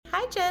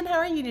Jen. How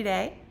are you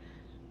today?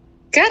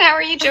 Good. How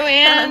are you,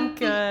 I'm Joanne?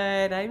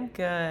 good. I'm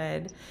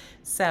good.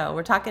 So,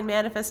 we're talking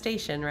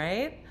manifestation,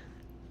 right?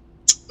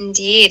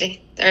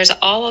 Indeed. There's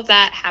all of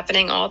that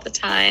happening all the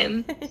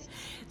time.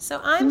 So,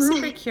 I'm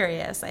super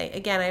curious.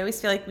 I always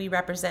feel like we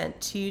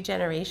represent two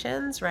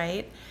generations,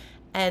 right?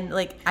 And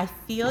like, I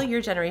feel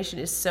your generation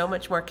is so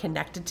much more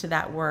connected to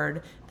that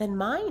word than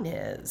mine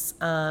is,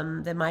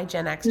 than my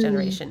Gen X Hmm.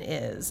 generation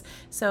is.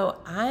 So,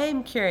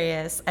 I'm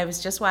curious. I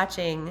was just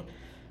watching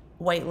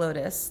White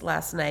Lotus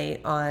last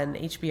night on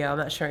HBO. I'm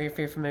not sure if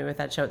you're familiar with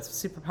that show. It's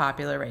super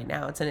popular right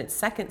now. It's in its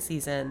second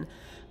season,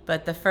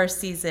 but the first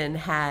season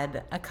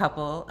had a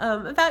couple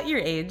about your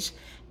age,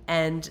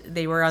 and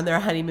they were on their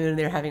honeymoon and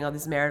they were having all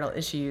these marital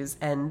issues.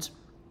 And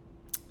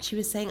she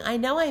was saying, "I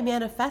know I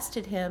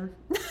manifested him."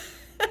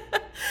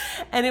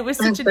 And it was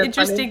such That's an so funny.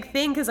 interesting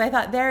thing because I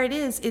thought, there it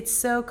is. It's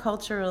so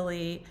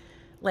culturally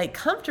like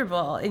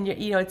comfortable in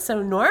your, it's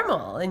so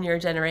normal in your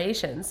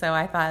generation. So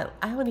I thought,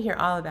 I want to hear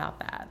all about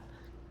that.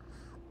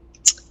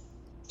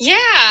 Yeah,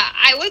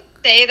 I would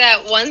say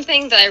that one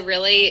thing that I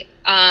really,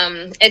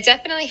 it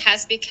definitely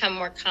has become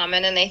more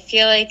common, and I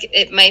feel like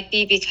it might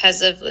be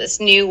because of this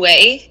new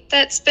way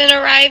that's been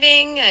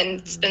arriving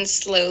and it's been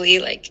slowly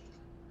like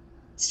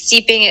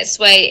seeping its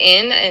way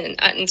and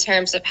in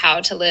terms of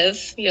how to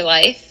live your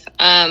life.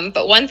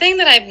 But one thing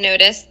that I've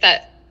noticed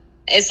that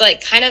is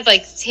like kind of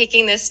like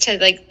taking this to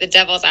like the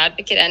devil's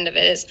advocate end of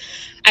it is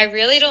I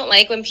really don't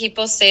like when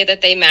people say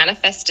that they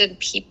manifested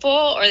people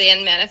or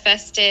they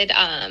manifested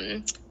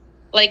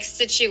like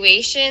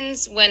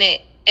situations when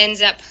it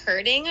ends up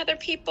hurting other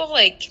people.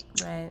 Like,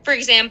 Right. for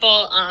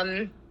example,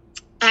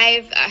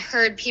 I've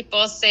heard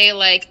people say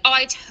like, "Oh,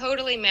 I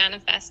totally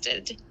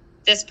manifested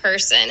this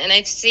person," and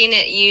I've seen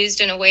it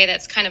used in a way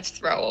that's kind of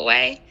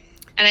throwaway.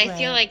 And I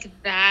feel Right. like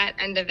that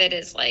end of it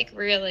is like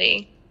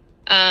really,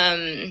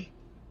 um,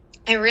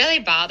 it really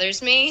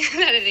bothers me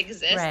that it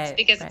exists Right.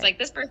 because it's Right. like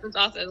this person's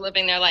also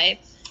living their life.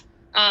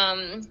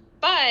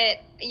 But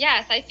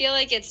yes, I feel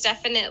like it's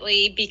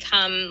definitely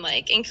become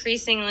like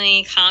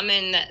increasingly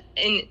common that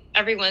in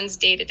everyone's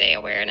day to day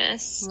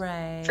awareness,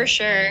 for Right.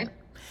 sure. Right.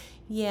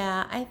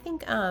 Yeah, I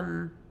think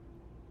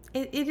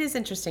it is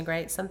interesting,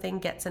 right? Something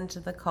gets into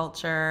the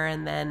culture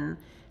and then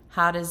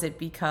how does it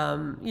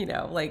become,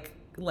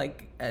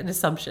 like an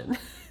assumption?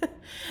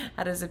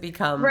 How does it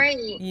become,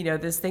 Right.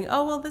 this thing,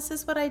 oh, well, this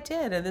is what I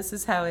did and this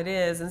is how it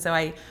is. And so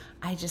I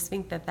just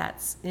think that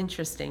that's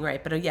interesting,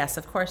 right? But yes,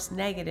 of course,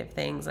 negative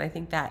things. And I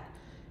think that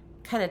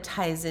kind of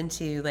ties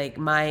into like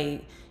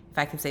if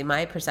I can say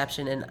my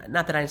perception, and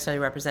not that I necessarily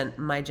represent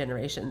my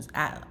generation's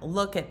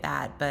look at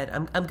that, but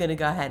I'm going to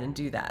go ahead and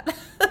do that.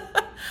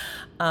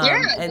 Yeah,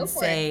 And go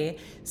for it. say,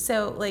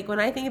 so like when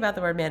I think about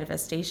the word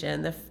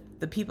manifestation,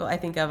 the people I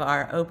think of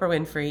are Oprah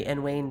Winfrey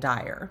and Wayne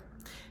Dyer.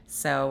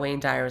 So Wayne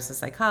Dyer was a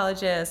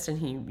psychologist, and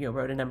he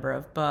wrote a number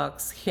of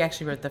books. He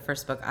actually wrote the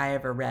first book I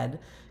ever read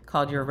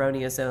called Your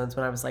Erroneous Zones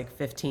when I was like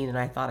 15, and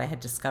I thought I had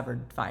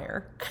discovered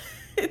fire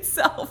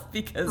itself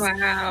because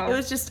it Wow.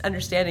 was just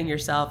understanding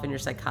yourself and your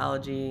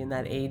psychology in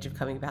that age of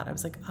coming about. I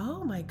was like,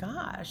 oh my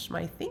gosh,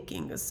 my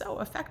thinking is so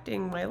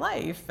affecting my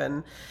life,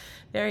 and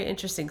very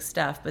interesting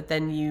stuff. But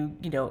then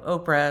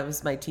Oprah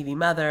was my TV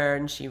mother,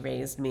 and she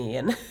raised me,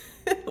 and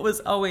it was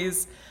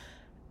always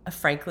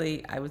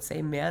frankly, I would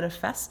say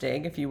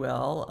manifesting, if you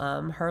will,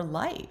 her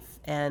life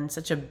and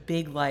such a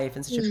big life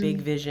and such a big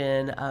Hmm.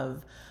 vision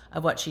of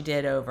what she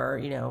did over,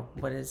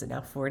 what is it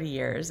now, 40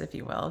 years, if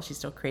you will. She's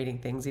still creating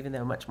things, even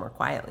though much more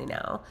quietly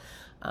now,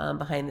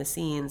 behind the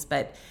scenes.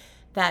 But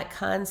that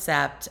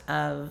concept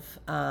of,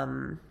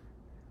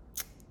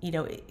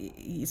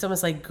 it's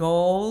almost like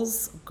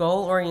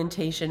goal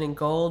orientation, and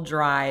goal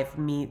drive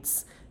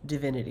meets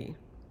divinity.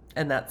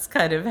 And that's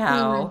kind of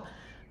how Hmm.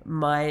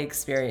 my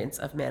experience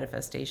of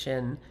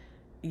manifestation,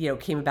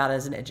 came about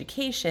as an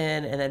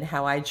education, and then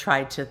how I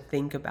tried to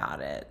think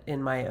about it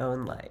in my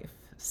own life.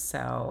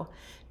 So,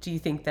 do you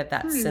think that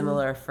that's Hmm.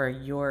 similar for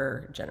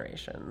your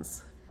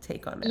generation's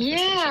take on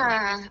manifestation?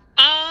 Yeah.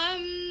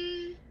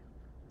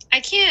 I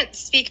can't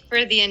speak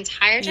for the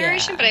entire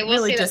generation, but Yeah, I will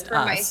really say that just for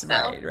us,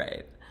 myself, right,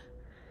 right.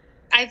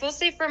 I will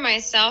say for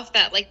myself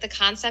that like the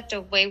concept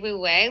of way wu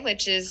way,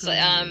 which is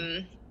Hmm.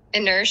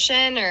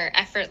 inertia or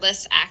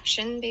effortless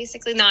action,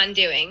 basically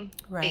non-doing,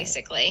 Right,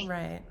 basically.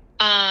 right.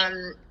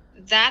 Um,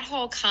 that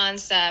whole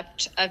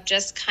concept of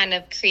just kind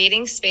of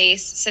creating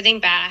space, sitting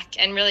back,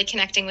 and really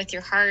connecting with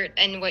your heart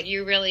and what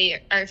you really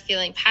are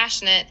feeling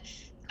passionate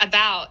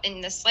about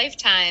in this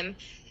lifetime,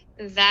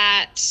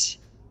 that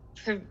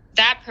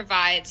that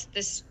provides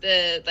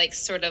the like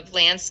sort of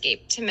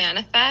landscape to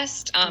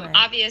manifest. Right.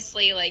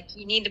 Obviously, like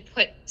you need to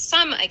put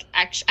some like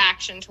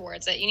action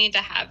towards it. You need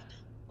to have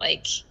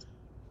like,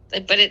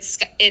 but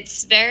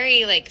it's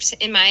very like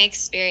in my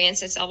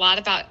experience it's a lot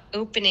about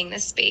opening the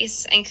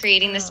space and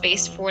creating the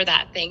space Oh. for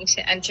that thing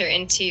to enter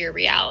into your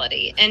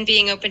reality and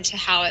being open to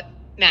how it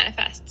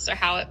manifests or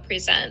how it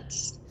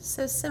presents.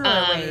 So similar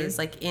um ways,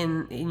 like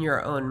in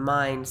your own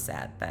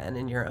mindset, then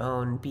in your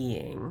own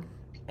being,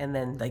 and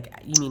then like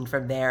you mean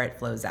from there it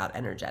flows out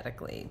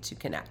energetically to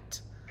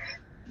connect.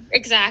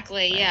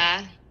 Exactly. Right.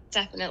 Yeah,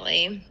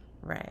 definitely.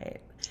 Right.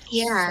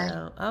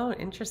 Yeah.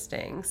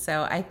 Interesting.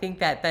 So I think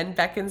that then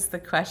beckons the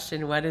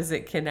question, what is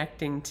it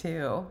connecting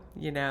to,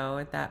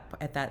 at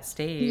that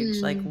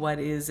stage? Like Hmm. what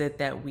is it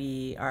that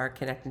we are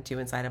connecting to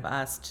inside of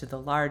us to the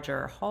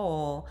larger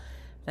whole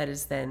that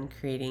is then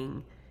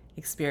creating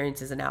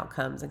experiences and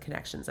outcomes and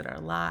connections in our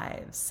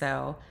lives.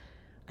 So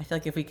I feel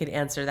like if we could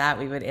answer that,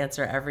 we would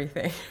answer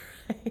everything.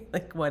 Right?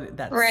 Like what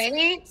that's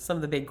Right? some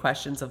of the big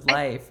questions of I,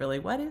 life, really.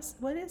 What is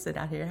it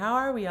out here? How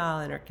are we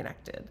all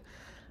interconnected?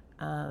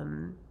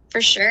 Um,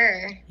 for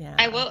sure. I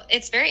yeah. will.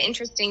 It's very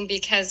interesting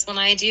because when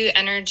I do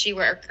energy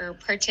work, or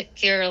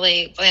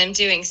particularly when I'm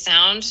doing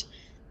sound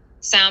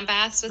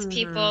baths with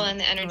people and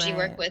the energy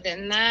work Right.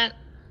 within that,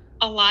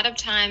 a lot of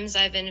times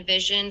I've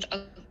envisioned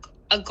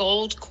a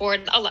gold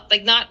cord,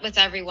 like not with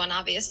everyone,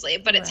 obviously,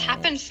 but it's Right.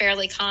 happened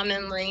fairly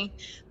commonly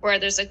where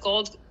there's a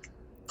gold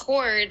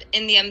cord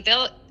in the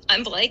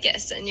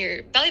umbilicus in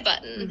your belly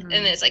button,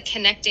 and it's like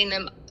connecting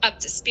them up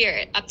to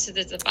spirit, up to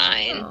the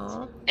divine.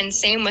 Oh. And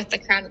same with the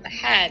crown of the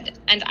head.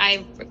 And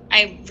I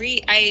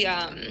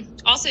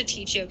also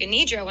teach yoga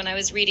nidra. When I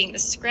was reading the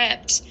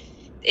script,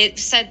 it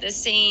said the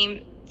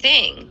same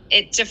thing.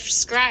 It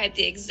described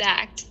the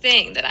exact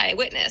thing that I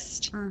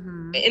witnessed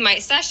in my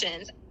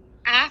sessions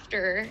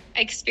after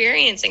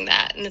experiencing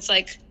that. And it's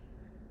like,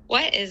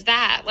 what is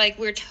that? Like,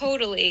 we're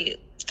totally,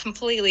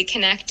 completely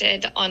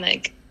connected on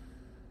an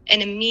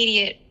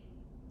immediate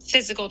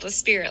physical to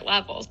spirit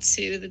level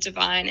to the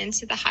divine and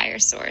to the higher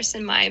source,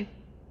 in my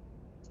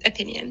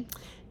opinion.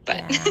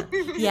 But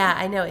Yeah,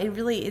 I know.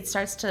 It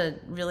starts to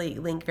really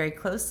link very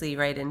closely,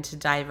 right, and to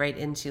dive right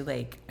into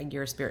like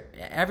your spirit,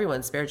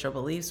 everyone's spiritual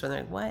beliefs when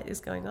they're like, what is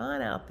going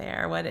on out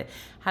there?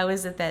 How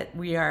is it that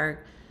we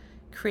are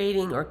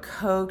creating or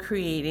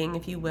co-creating,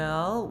 if you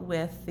will,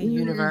 with the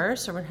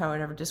universe, or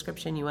however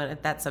description you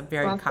want. That's a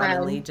very well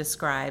commonly said.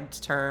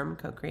 described term,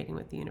 co-creating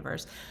with the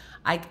universe.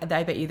 I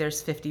bet you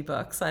there's 50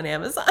 books on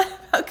Amazon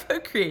about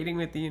co-creating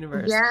with the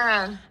universe.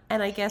 Yeah,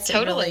 And I guess it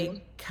really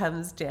totally.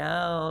 comes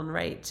down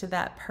right to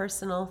that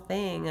personal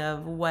thing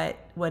of what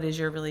is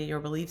your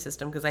belief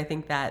system, because I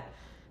think that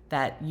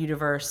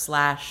universe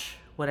slash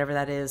whatever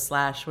that is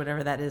slash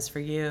whatever that is for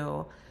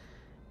you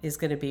is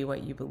going to be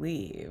what you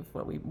believe,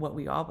 what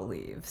we all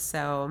believe.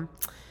 So,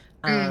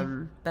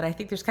 but I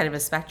think there's kind of a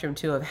spectrum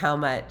too of how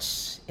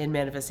much in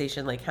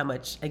manifestation, like how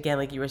much, again,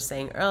 like you were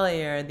saying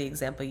earlier, the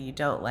example you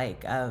don't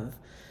like of,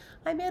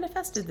 I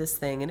manifested this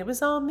thing and it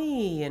was all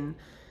me, and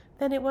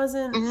then it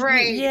wasn't.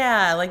 Right.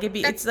 Yeah, like That's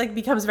it's like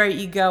becomes very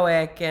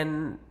egoic,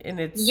 and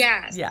it's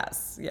yes.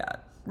 yes, yeah,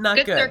 not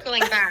Good good.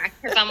 circling back,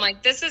 because I'm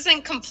like, this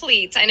isn't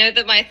complete. I know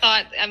that my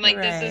thought, I'm like,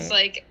 this is Right.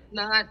 like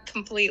not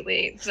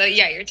completely. So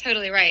yeah, you're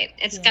totally right.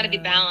 It's got to be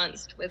Yeah.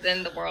 balanced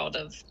within the world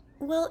of.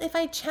 Well, if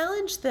I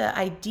challenge the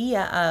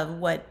idea of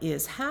what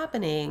is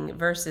happening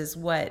versus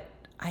what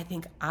I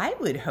think I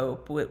would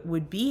hope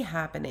would be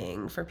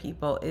happening for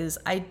people, is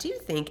I do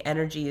think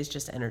energy is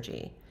just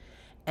energy.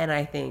 And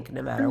I think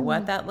no matter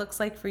what Mm, that looks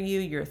like for you,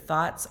 your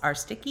thoughts are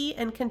sticky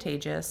and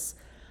contagious.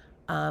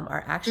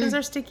 Our actions mm,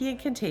 are sticky and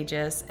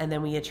contagious. And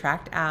then we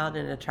attract out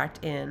and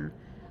attract in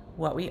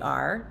what we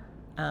are,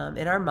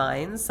 in our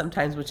minds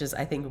sometimes, which is,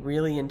 I think,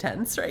 really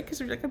intense, right? Because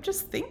we're like, I'm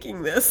just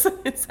thinking this,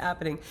 it's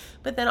happening.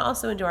 But then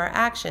also into our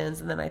actions.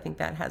 And then I think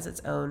that has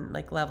its own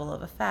like level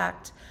of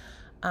effect.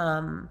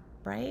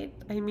 Right?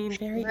 I mean,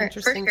 very for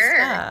interesting sure.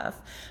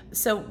 stuff.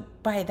 So,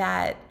 by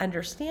that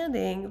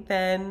understanding,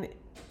 then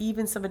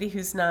even somebody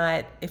who's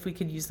not, if we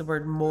could use the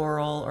word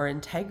moral or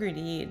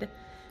integrity,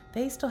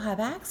 they still have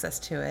access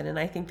to it. And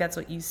I think that's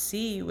what you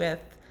see with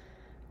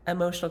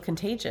emotional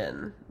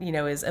contagion,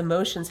 is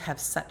emotions have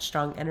such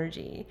strong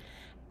energy.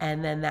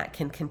 And then that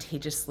can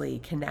contagiously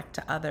connect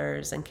to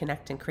others and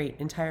connect and create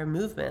entire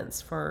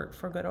movements for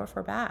good or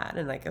for bad.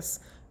 And I guess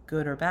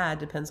good or bad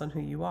depends on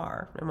who you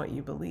are and what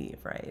you believe,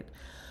 right?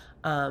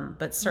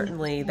 But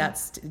certainly, 100%.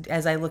 that's,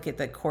 as I look at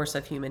the course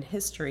of human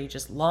history,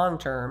 just long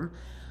term,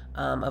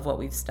 of what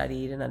we've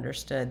studied and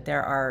understood,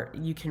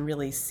 you can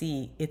really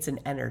see it's an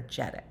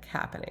energetic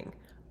happening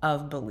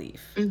of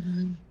belief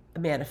Hmm.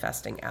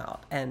 manifesting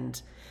out.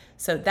 And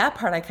so that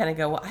part I kind of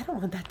go, well, I don't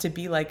want that to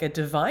be like a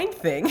divine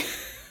thing.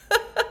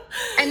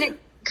 And it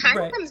kind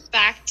of Right. comes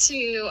back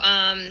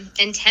to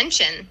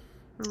intention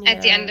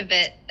at the end Yeah. of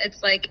it.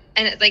 It's like,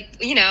 and it, like,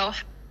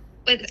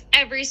 with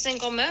every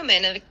single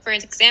moment. For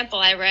example,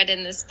 I read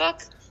in this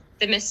book,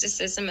 The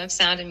Mysticism of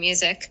Sound and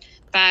Music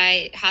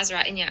by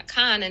Hazrat Inayat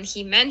Khan, and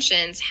he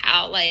mentions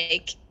how,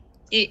 like,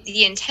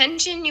 the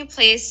intention you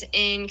place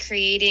in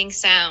creating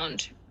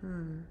sound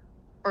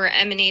or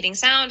emanating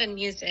sound and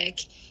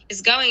music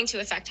is going to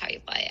affect how you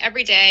play.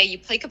 Every day, you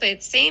play the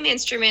same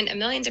instrument a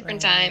million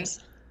different Right. times,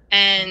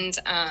 and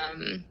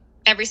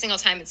every single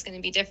time it's going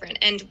to be different.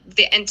 And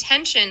the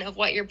intention of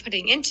what you're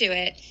putting into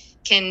it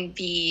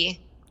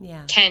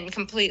Yeah. can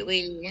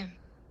completely,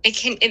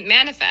 it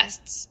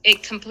manifests,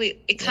 it comes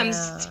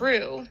Yeah.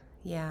 through.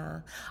 Yeah.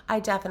 I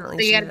definitely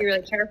So you see got to be that.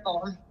 really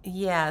careful.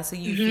 Yeah. So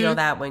you feel Hmm.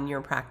 that when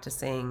you're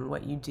practicing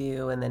what you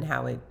do, and then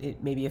how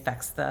it maybe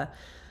affects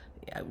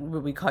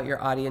what we call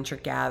your audience, your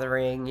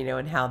gathering,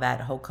 and how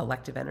that whole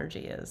collective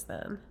energy is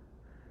then.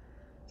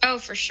 Oh,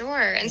 for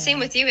sure. And same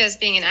with you as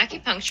being an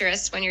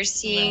acupuncturist when you're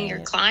seeing your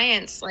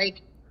clients,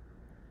 like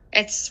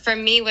it's for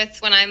me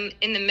with when I'm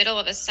in the middle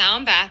of a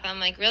sound bath,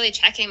 I'm like really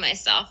checking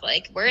myself,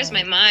 like, where's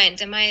my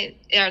mind? Am I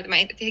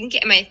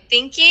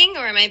thinking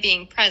or am I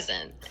being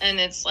present? And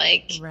it's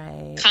like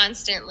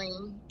constantly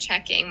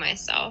checking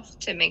myself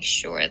to make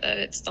sure that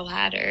it's the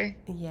latter.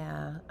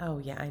 Yeah. Oh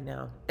yeah, I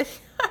know.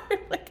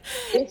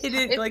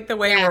 Like the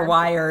way we're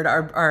wired,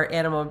 our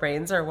animal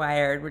brains are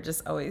wired. We're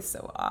just always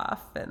so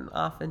off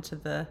into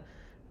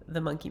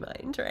the monkey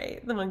mind,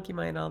 right? The monkey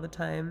mind all the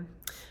time.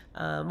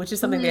 Which is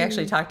something they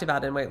actually talked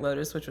about in White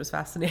Lotus, which was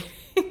fascinating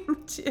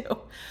too.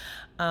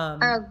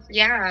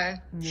 Yeah.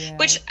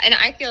 Which, and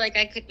I feel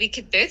like we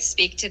could both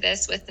speak to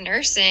this with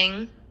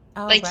nursing.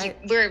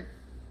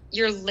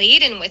 You're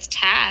laden with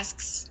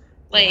tasks.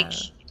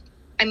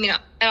 I mean,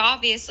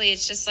 obviously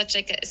it's just such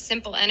like a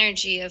simple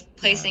energy of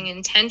placing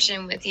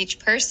intention with each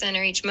person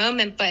or each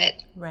moment, but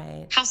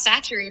how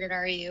saturated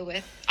are you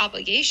with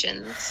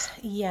obligations?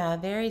 Yeah,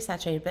 very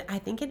saturated. But I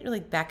think it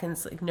really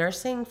beckons, like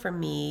nursing for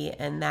me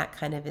and that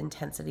kind of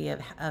intensity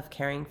of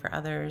caring for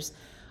others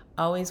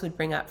always would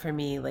bring up for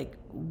me like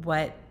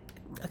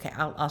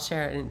I'll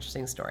share an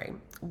interesting story.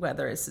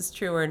 Whether this is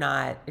true or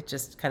not, it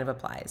just kind of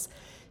applies.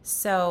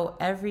 So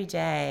every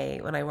day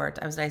when I worked,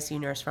 I was an ICU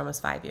nurse for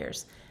almost 5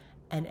 years.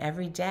 And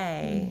every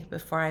day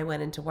before I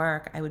went into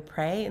work, I would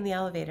pray in the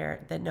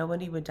elevator that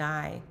nobody would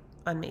die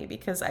on me,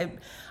 because I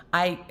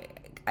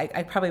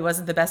probably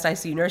wasn't the best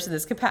ICU nurse in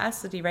this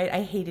capacity, right?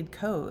 I hated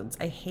codes.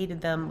 I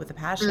hated them with a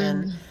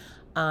passion.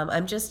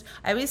 I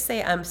always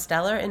say I'm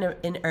stellar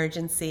in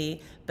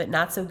urgency, but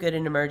not so good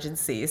in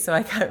emergency. So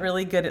I got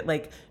really good at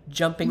like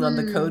jumping on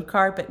the code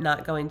car, but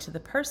not going to the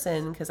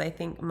person, because I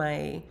think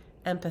my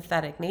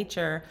empathetic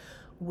nature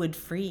would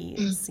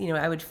freeze.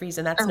 I would freeze,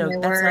 and that's not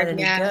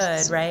any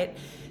good, right?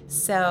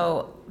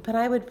 So, but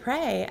I would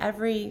pray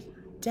every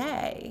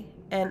day,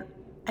 and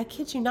I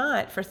kid you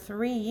not, for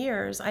 3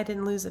 years I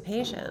didn't lose a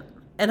patient.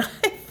 And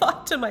I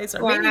thought to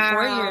myself, maybe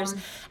 4 years,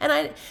 and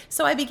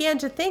I began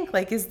to think,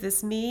 like, is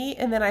this me?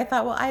 And then I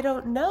thought, well, I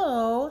don't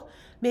know.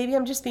 Maybe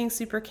I'm just being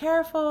super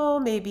careful.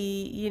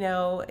 Maybe,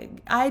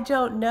 I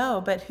don't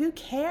know, but who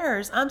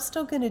cares? I'm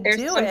still going to do it.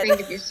 There's something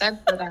to be said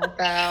for that,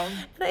 though.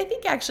 And I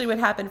think actually what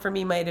happened for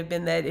me might have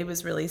been that it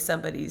was really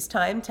somebody's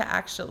time to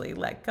actually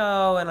let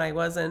go. And I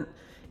wasn't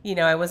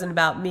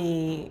about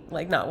me,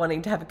 like not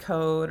wanting to have a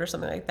code or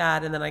something like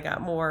that. And then I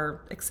got more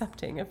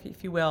accepting,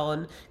 if you will.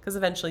 And because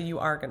eventually you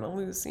are going to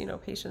lose,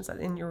 patients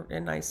in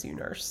an ICU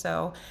nurse.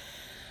 So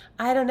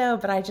I don't know,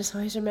 but I just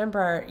always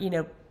remember,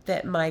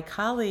 that my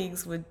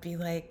colleagues would be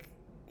like,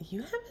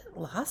 you haven't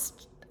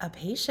lost a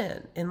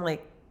patient. And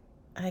like,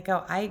 I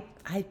go, I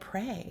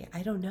pray.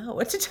 I don't know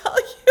what to tell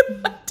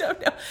you. I don't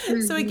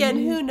know. So again,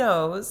 who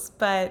knows?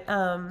 But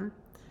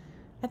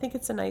I think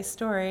it's a nice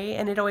story,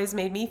 and it always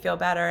made me feel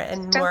better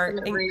and more,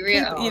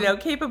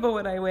 capable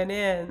when I went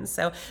in.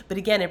 So, but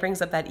again, it brings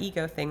up that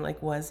ego thing.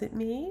 Like, was it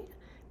me?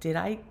 Did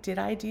I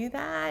do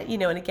that?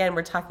 And again,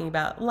 we're talking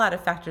about a lot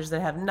of factors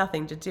that have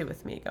nothing to do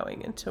with me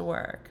going into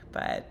work,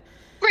 but.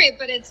 Right,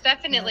 but it's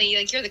definitely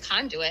like you're the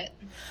conduit.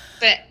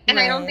 And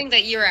I don't think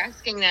that you're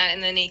asking that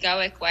in an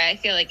egoic way. I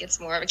feel like it's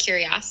more of a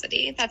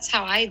curiosity. That's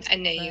how I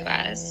know you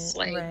as.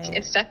 Like,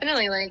 it's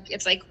definitely like,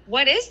 it's like,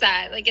 what is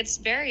that? Like, it's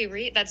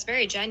that's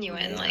very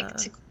genuine, like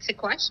to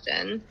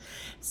question.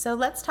 So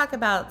let's talk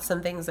about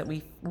some things that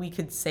we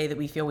could say that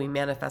we feel we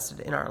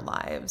manifested in our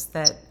lives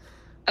that,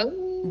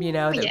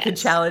 could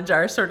challenge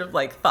our sort of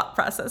like thought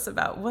process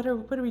about what are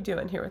we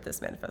doing here with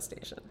this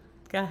manifestation?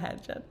 Go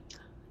ahead, Jen.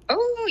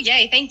 Oh,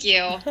 yay. Thank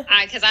you.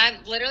 Because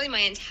I've literally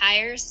my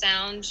entire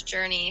sound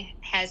journey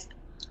has,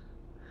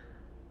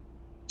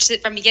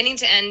 from beginning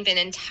to end, been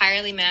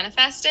entirely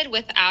manifested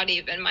without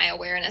even my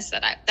awareness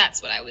that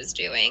that's what I was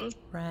doing.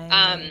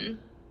 Right.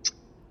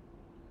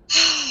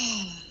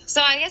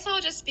 So I guess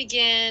I'll just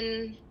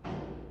begin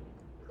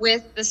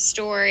with the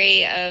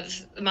story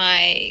of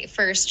my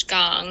first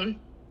gong,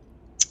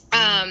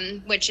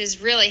 which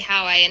is really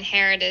how I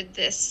inherited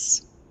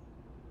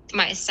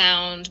my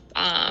sound,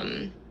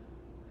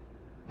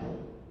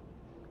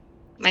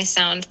 my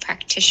sound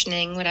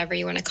practicing, whatever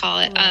you want to call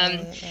it.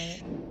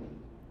 Right.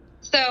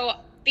 So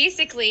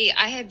basically,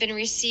 I had been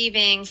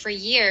receiving for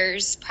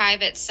years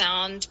private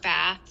sound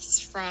baths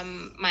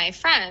from my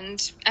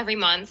friend every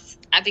month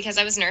because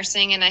I was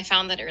nursing, and I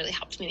found that it really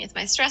helped me with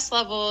my stress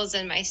levels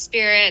and my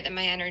spirit and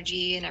my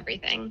energy and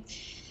everything.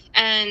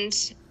 And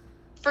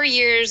for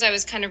years, I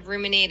was kind of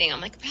ruminating. I'm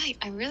like,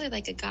 I really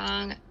like a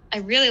gong. I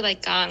really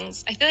like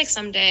gongs. I feel like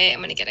someday I'm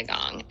going to get a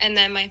gong. And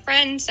then my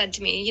friend said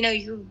to me,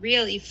 you're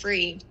really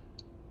free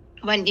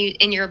when you,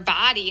 in your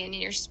body and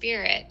in your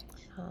spirit,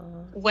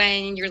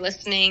 when you're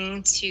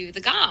listening to the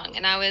gong.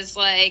 And I was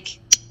like,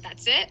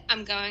 that's it.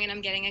 I'm going and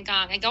I'm getting a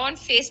gong. I go on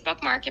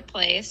Facebook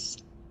Marketplace.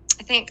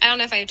 I don't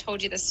know if I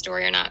told you this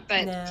story or not,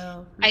 but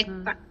no. I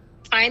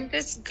find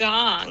this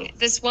gong.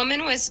 This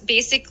woman was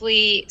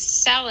basically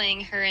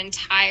selling her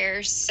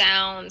entire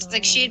sound.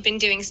 Like, she had been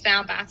doing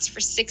sound baths for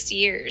 6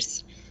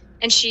 years.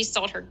 And she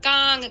sold her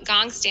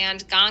gong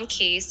stand, gong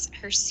case,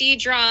 her C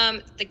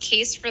drum, the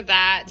case for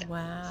that.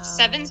 Wow.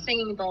 7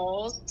 singing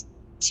bowls.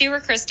 2 were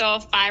crystal,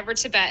 5 were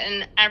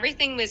Tibetan.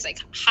 Everything was like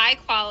high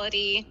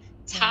quality,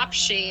 top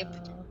shape.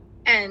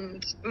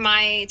 And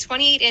my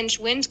 28-inch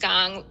wind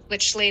gong,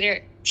 which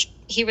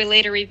he would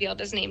later revealed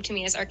his name to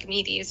me as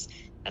Archimedes.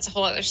 That's a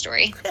whole other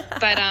story.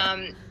 But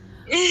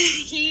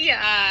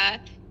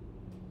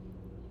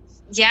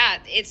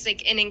it's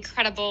like an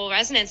incredible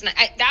resonance. And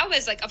that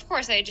was like, of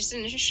course, I just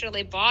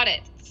initially bought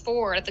it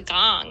for the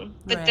gong.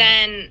 But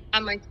then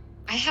I'm like,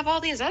 I have all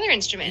these other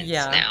instruments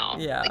now.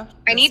 Yeah. Like,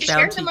 I need to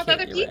share them with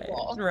other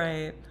people.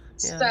 Right.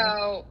 Yeah.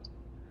 So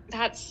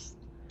that's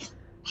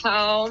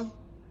how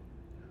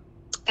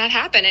that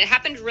happened. It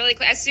happened really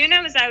quick. As soon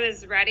as I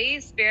was ready,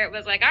 Spirit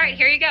was like, all right,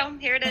 here you go.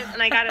 Here it is.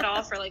 And I got it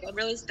all for like a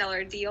really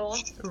stellar deal.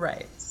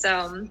 Right.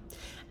 So,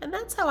 and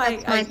that's how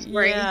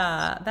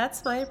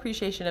that's my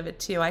appreciation of it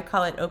too. I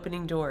call it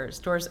opening doors.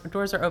 Doors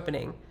are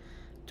opening.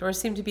 Doors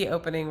seem to be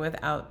opening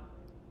without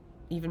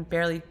even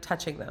barely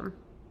touching them.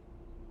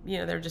 You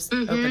know, they're just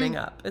opening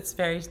up. It's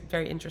very,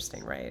 very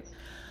interesting, right?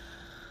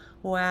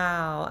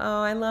 Wow.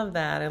 Oh, I love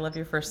that. I love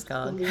your first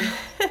gong.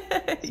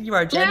 You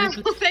are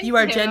Jen. You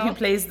are Jen who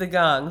plays the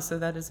gong, so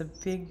that is a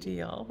big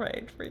deal,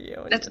 right, for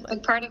you. That's a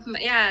big part of my,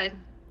 yeah.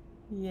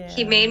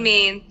 He made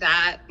me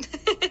that.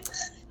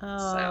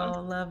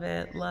 Oh, love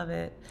it. Love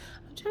it.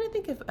 I'm trying to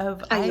think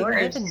of I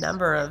have a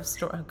number of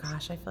stories. Oh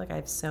gosh, I feel like I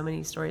have so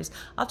many stories.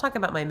 I'll talk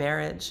about my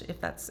marriage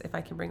if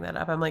I can bring that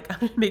up. I'm going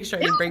to make sure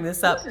I can bring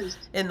this up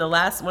in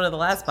one of the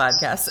last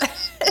podcasts.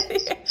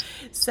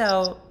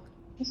 So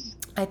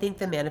I think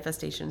the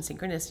manifestation and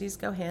synchronicities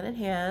go hand in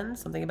hand.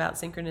 Something about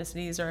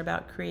synchronicities are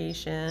about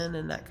creation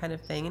and that kind of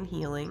thing, and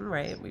healing,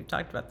 right? We've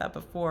talked about that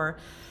before.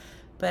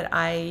 But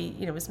I,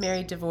 was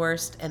married,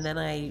 divorced, and then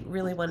I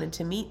really wanted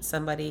to meet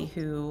somebody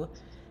who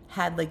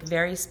had like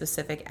very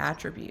specific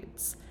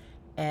attributes.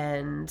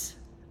 And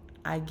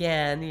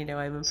again,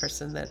 I'm a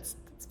person that's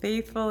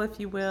faithful, if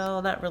you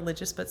will, not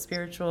religious, but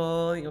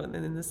spiritual, and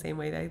in the same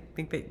way that I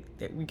think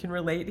that we can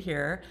relate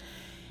here.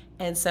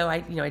 And so I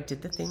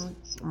did the thing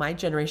my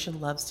generation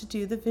loves to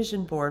do, the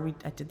vision board.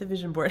 I did the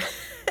vision board.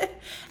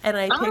 And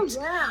I picked,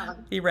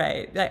 you're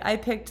right. I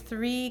picked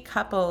 3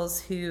 couples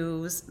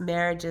whose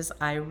marriages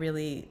I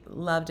really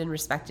loved and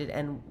respected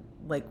and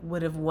like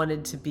would have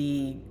wanted to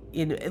be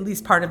in at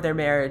least part of their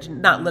marriage,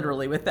 not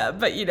literally with them,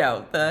 but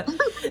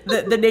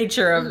the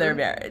nature of their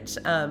marriage.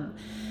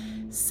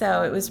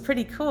 So it was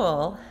pretty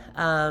cool.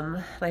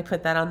 I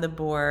put that on the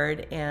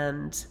board,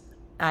 and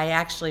I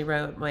actually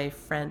wrote my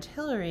friend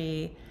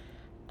Hillary.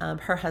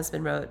 Her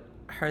husband wrote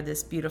her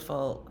this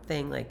beautiful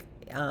thing,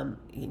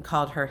 he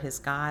called her his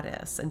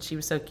goddess, and she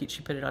was so cute.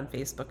 She put it on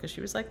Facebook because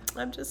she was like,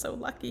 I'm just so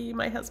lucky.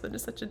 My husband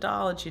is such a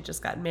doll, and she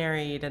just got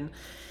married and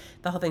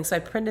the whole thing. So I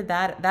printed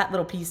that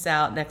little piece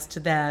out next to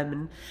them,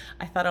 and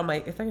I thought if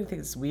they're going to think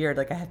it's weird,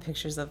 like I have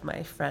pictures of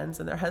my friends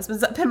and their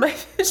husbands up in my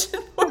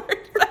vision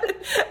board,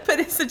 but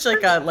it's such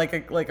like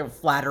a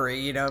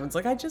flattery, It's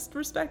like, I just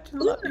respect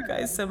and love you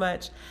guys so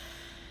much.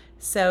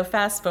 So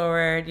fast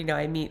forward,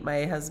 I meet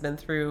my husband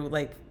through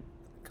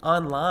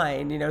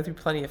online, through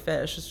Plenty of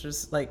Fish. It's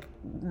just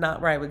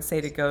not where I would say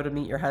to go to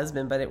meet your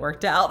husband, but it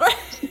worked out,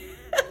 right?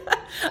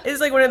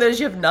 It's like one of those,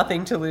 you have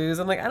nothing to lose.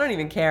 I'm like, I don't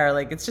even care.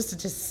 It's just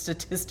a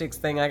statistics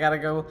thing. I got to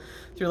go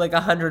through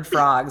 100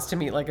 frogs to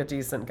meet a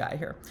decent guy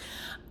here.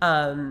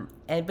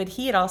 But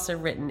he had also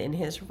written in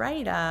his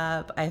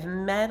write-up, I've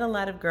met a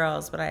lot of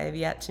girls, but I have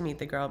yet to meet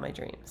the girl of my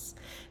dreams.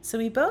 So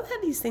we both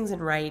have these things in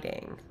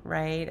writing,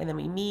 right? And then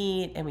we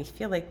meet and we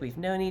feel like we've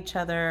known each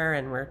other,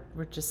 and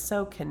we're just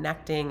so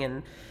connecting,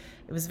 and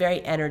it was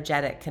very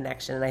energetic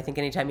connection. And I think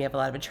anytime you have a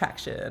lot of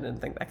attraction and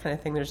that kind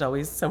of thing, there's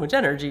always so much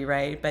energy,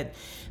 right? But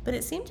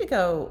it seemed to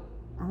go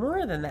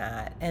more than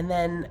that. And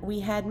then we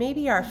had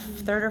maybe our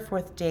 3rd or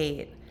 4th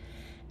date,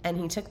 and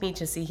he took me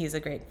to see, he's a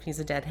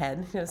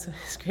Deadhead, so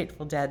he's a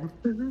Grateful Dead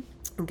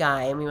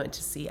guy, and we went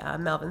to see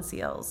Melvin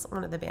Seals,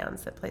 one of the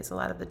bands that plays a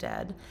lot of the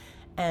Dead.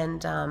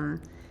 And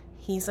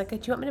he's like, do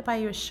you want me to buy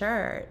you a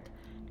shirt?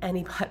 And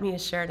he bought me a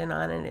shirt, and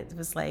on it, it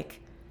was like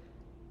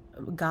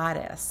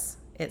goddess,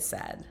 it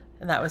said.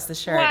 And that was the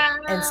shirt. Wow.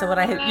 And so what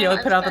I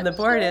had, put up on the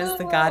board is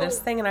the goddess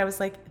thing. And I was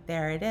like,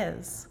 there it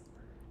is.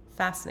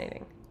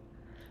 Fascinating.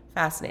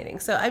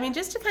 So,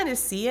 just to kind of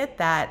see it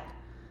that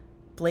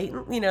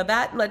blatant,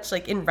 that much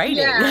in writing.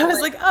 Yeah, I was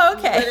like, oh,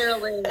 okay.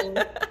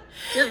 Literally.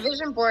 Your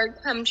vision board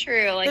come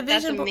true.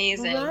 That's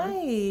amazing.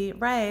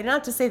 Right.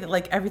 Not to say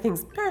that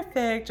everything's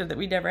perfect or that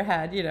we never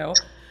had,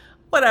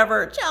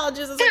 whatever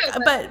challenges,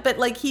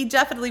 but he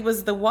definitely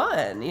was the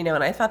one,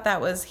 and I thought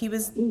he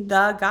was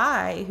the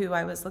guy who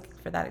I was looking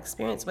for that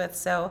experience with.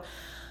 So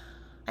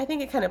I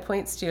think it kind of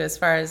points to, as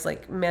far as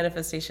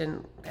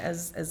manifestation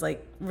as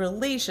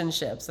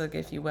relationships,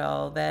 if you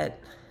will, that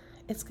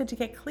it's good to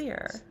get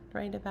clear,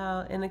 right,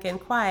 about, and again,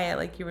 quiet,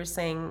 like you were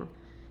saying,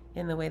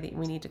 in the way that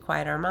we need to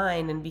quiet our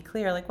mind and be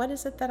clear, like, what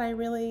is it that I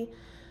really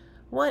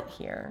want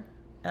here?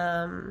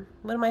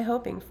 What am I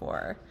hoping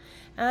for?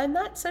 And I'm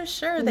not so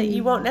sure that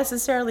you won't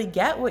necessarily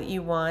get what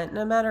you want,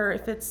 no matter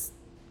if it's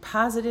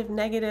positive,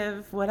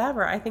 negative,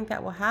 whatever. I think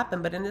that will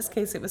happen. But in this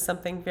case, it was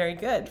something very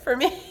good for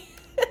me.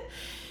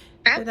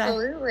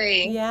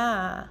 Absolutely.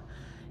 Yeah.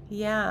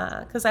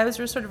 Yeah, because I was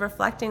sort of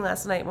reflecting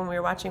last night when we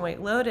were watching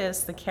White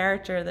Lotus, the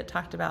character that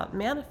talked about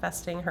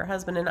manifesting her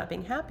husband and not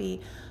being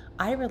happy.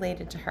 I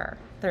related to her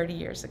 30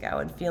 years ago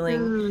and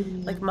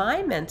feeling like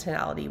my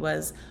mentality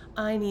was,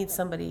 I need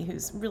somebody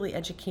who's really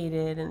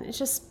educated and it's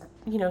just,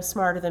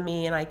 smarter than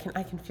me, and I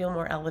can feel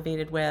more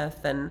elevated with,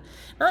 and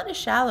not in a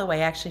shallow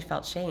way. I actually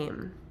felt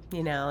shame,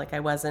 like I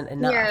wasn't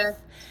enough. Yeah.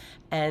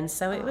 And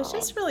so it was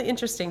just really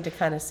interesting to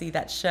kind of see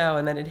that show,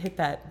 and then it hit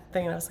that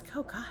thing, and I was like,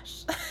 oh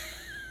gosh.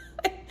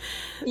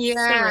 Yeah.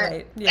 So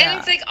right. Yeah. And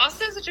it's like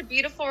also such a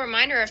beautiful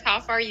reminder of how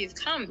far you've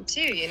come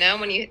too,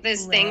 when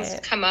those things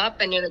come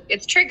up and you're like,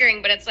 it's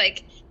triggering, but it's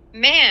like,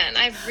 man,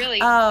 I've really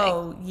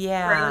grown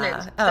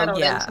and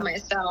settled into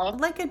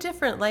myself. Like a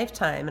different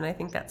lifetime. And I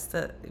think that's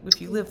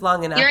if you live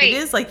long enough, it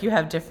is like you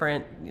have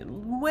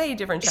way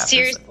different chapters.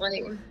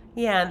 Seriously.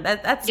 Yeah, and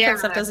that kind of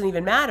stuff doesn't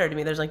even matter to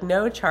me. There's like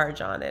no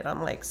charge on it.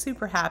 I'm like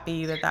super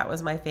happy that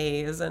was my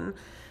phase and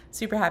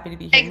super happy to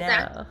be here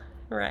now.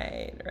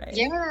 Right.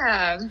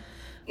 Yeah.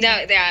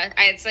 No, yeah,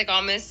 it's like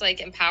almost like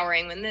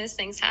empowering when those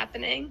things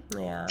happen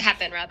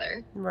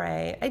rather.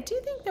 Right. I do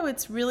think though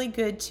it's really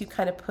good to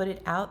kind of put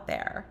it out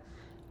there.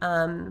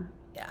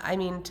 I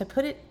mean,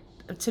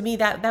 to me,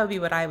 that would be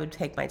what I would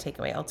take my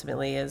takeaway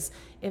ultimately is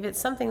if it's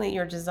something that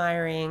you're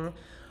desiring or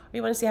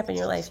you want to see happen in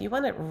your life, you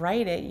want to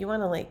write it, you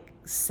want to like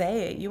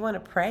say it, you want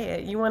to pray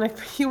it, you want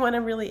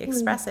to really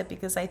express it,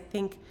 because I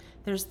think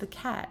there's the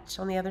catch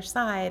on the other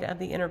side of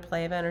the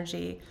interplay of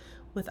energy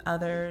with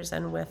others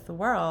and with the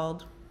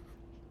world.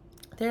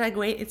 They're like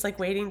it's like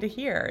waiting to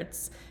hear.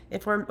 It's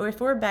if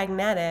we're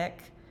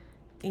magnetic,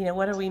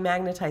 what are we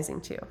magnetizing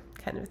to,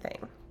 kind of thing,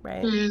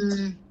 right?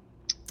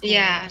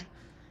 Yeah.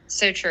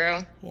 So true.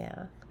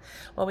 Yeah.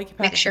 Well, we could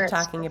probably keep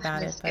talking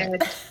about it,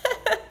 but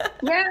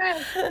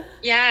yeah,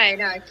 I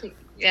know.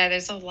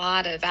 There's a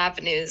lot of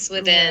avenues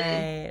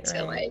within.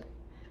 Right.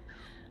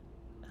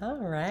 All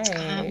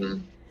right.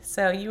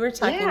 So you were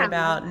talking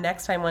about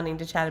next time wanting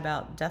to chat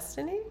about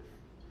destiny?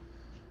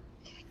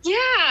 Yeah,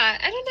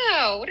 I don't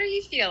know. What are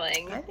you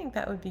feeling? I think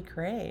that would be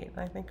great.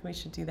 I think we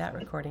should do that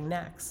recording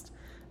next.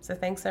 So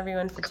thanks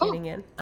everyone for tuning in.